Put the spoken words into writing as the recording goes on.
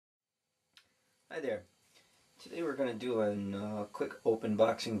Hi there. Today we're going to do a quick open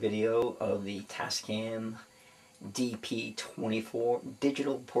boxing video of the Tascam DP-24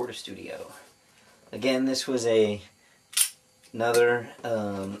 Digital Portastudio. Again, this was another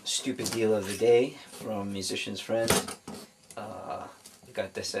stupid deal of the day from Musician's Friend. We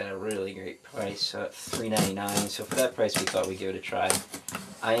got this at a really great price, $3.99. So for that price, we thought we'd give it a try.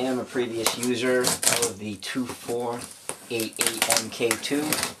 I am a previous user of the 2488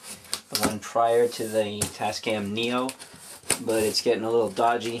 MK2. The one prior to the Tascam Neo, but it's getting a little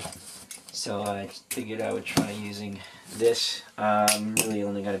dodgy, so I figured I would try using this. I'm really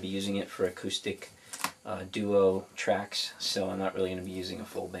only going to be using it for acoustic duo tracks, so I'm not really going to be using a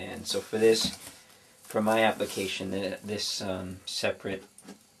full band. So for this, for my application, this separate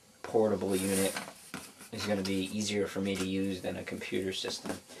portable unit is going to be easier for me to use than a computer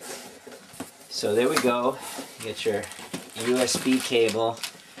system. So there we go. You get your USB cable.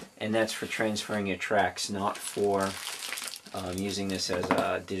 And that's for transferring your tracks, not for using this as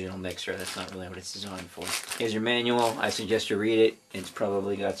a digital mixer. That's not really what it's designed for. Here's your manual. I suggest you read it. It's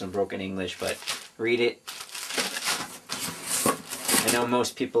probably got some broken English, but read it. I know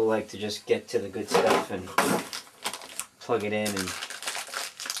most people like to just get to the good stuff and plug it in and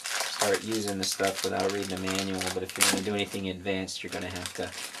start using the stuff without reading the manual, but if you're going to do anything advanced, you're going to have to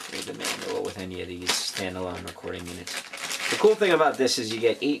read the manual with any of these standalone recording units. The cool thing about this is you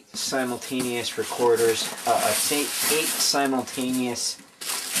get 8 simultaneous recorders, 8 simultaneous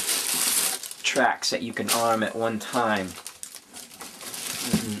tracks that you can arm at one time.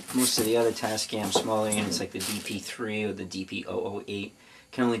 Most of the other Tascam smaller units like the DP3 or the DP-008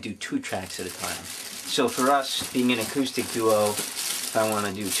 can only do 2 tracks at a time. So for us, being an acoustic duo, if I want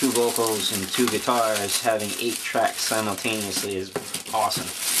to do 2 vocals and 2 guitars, having 8 tracks simultaneously is awesome.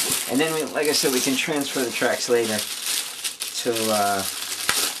 And then, like I said, we can transfer the tracks later to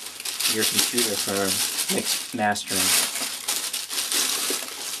your computer for mastering.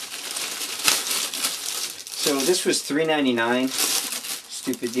 So this was $3.99,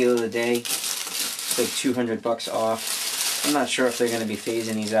 stupid deal of the day. It's like $200 off. I'm not sure if they're going to be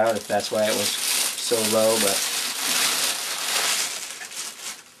phasing these out, if that's why it was so low, but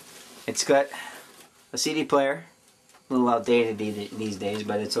it's got a CD player, a little outdated these days,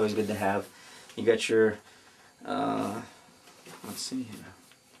 but it's always good to have. You got your let's see here.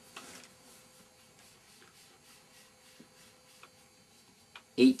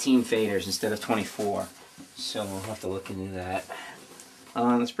 $18 faders instead of 24, so we'll have to look into that.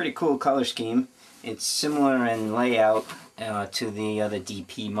 It's a pretty cool color scheme. It's similar in layout to the other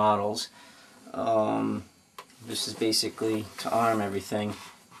DP models. This is basically to arm everything.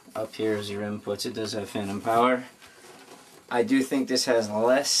 Up here is your inputs. It does have phantom power. I do think this has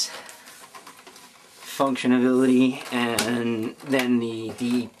less functionality and than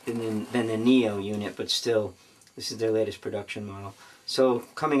the Neo unit, but still, this is their latest production model. So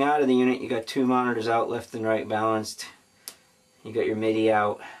coming out of the unit, you got 2 monitors out, left and right balanced. You got your MIDI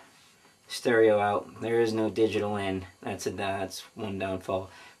out, stereo out. There is no digital in. That's one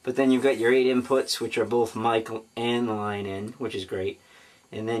downfall. But then you've got your 8 inputs, which are both mic and line in, which is great.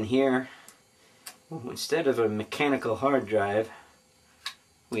 And then here, instead of a mechanical hard drive,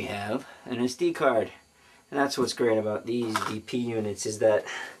 we have an SD card. And that's what's great about these DP units, is that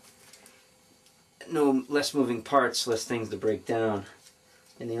no less moving parts, less things to break down.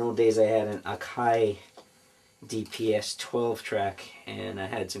 In the old days I had an Akai DPS 12 track, and I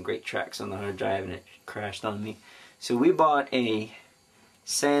had some great tracks on the hard drive and it crashed on me. So we bought a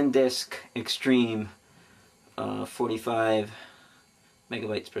Sandisk Extreme 45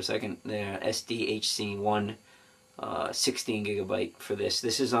 megabytes per second there, SDHC1 16 gigabyte for this.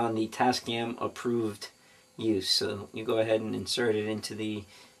 This is on the Tascam approved use, so you go ahead and insert it into the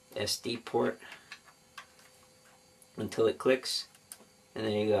SD port until it clicks, and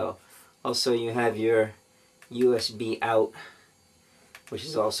there you go. Also, you have your USB out, which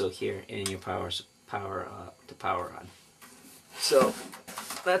is also here, and your power on. So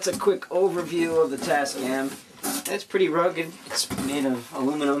that's a quick overview of the Tascam. It's pretty rugged. It's made of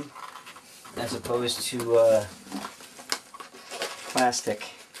aluminum as opposed to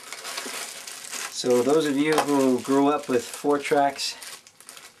plastic. So those of you who grew up with 4 tracks,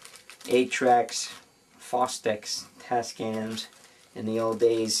 8 tracks, Fostex, Tascams in the old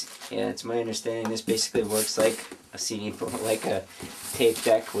days, yeah, it's my understanding this basically works like a CD, like a tape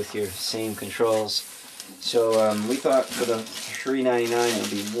deck with your same controls. So we thought for the $3.99 it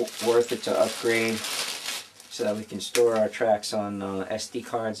would be worth it to upgrade so that we can store our tracks on SD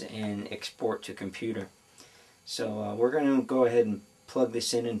cards and export to computer. So we're going to go ahead and plug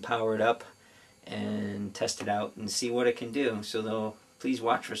this in and power it up and test it out and see what it can do. So please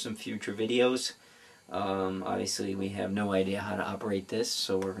watch for some future videos. Obviously we have no idea how to operate this,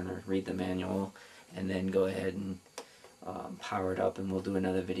 so we're going to read the manual and then go ahead and power it up, and we'll do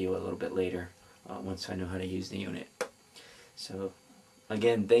another video a little bit later once I know how to use the unit. So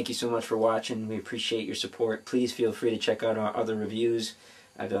again, thank you so much for watching. We appreciate your support. Please feel free to check out our other reviews.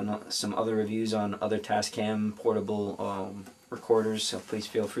 I've done some other reviews on other Tascam portable recorders, so please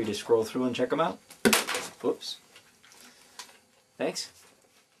feel free to scroll through and check them out. Whoops. Thanks.